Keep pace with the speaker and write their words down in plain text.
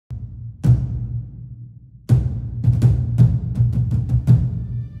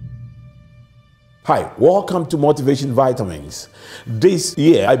Hi, welcome to Motivation Vitamins. This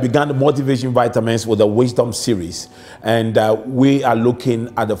year, I began the Motivation Vitamins with a Wisdom series, and we are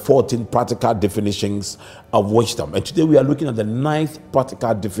looking at the 14 practical definitions of wisdom. And today we are looking at the 9th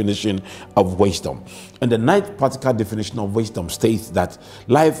practical definition of wisdom. And the 9th practical definition of wisdom states that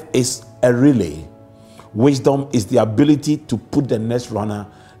life is a relay. Wisdom is the ability to put the next runner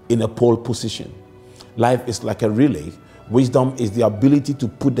in a pole position. Life is like a relay. Wisdom is the ability to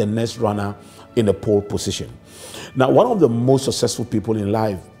put the next runner in a pole position. Now, one of the most successful people in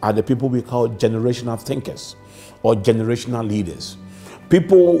life are the people we call generational thinkers or generational leaders.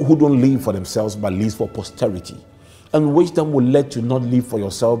 People who don't live for themselves but live for posterity. And wisdom will let you not live for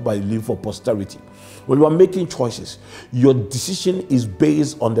yourself but live for posterity. When you are making choices, your decision is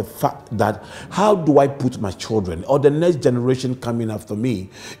based on the fact that how do I put my children or the next generation coming after me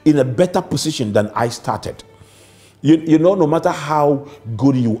in a better position than I started? You know, no matter how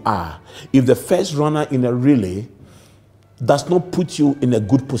good you are, if the first runner in a relay does not put you in a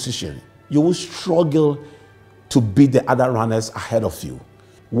good position, you will struggle to beat the other runners ahead of you.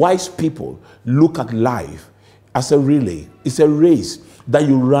 Wise people look at life as a relay. It's a race that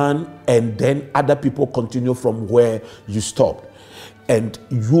you run and then other people continue from where you stopped. And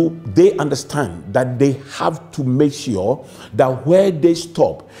they understand that they have to make sure that where they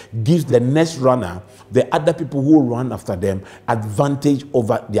stop gives the next runner, the other people who run after them, advantage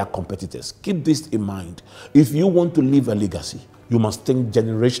over their competitors. Keep this in mind. If you want to leave a legacy, you must think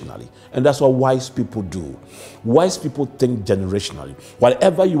generationally. And that's what wise people do. Wise people think generationally.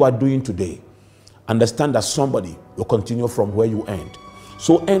 Whatever you are doing today, understand that somebody will continue from where you end.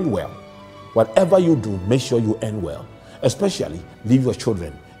 So end well. Whatever you do, make sure you end well. Especially, leave your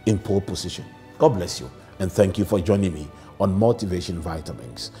children in pole position. God bless you, and thank you for joining me on Motivation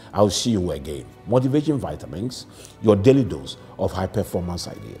Vitamins. I'll see you again. Motivation Vitamins, your daily dose of high performance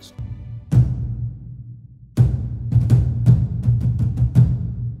ideas.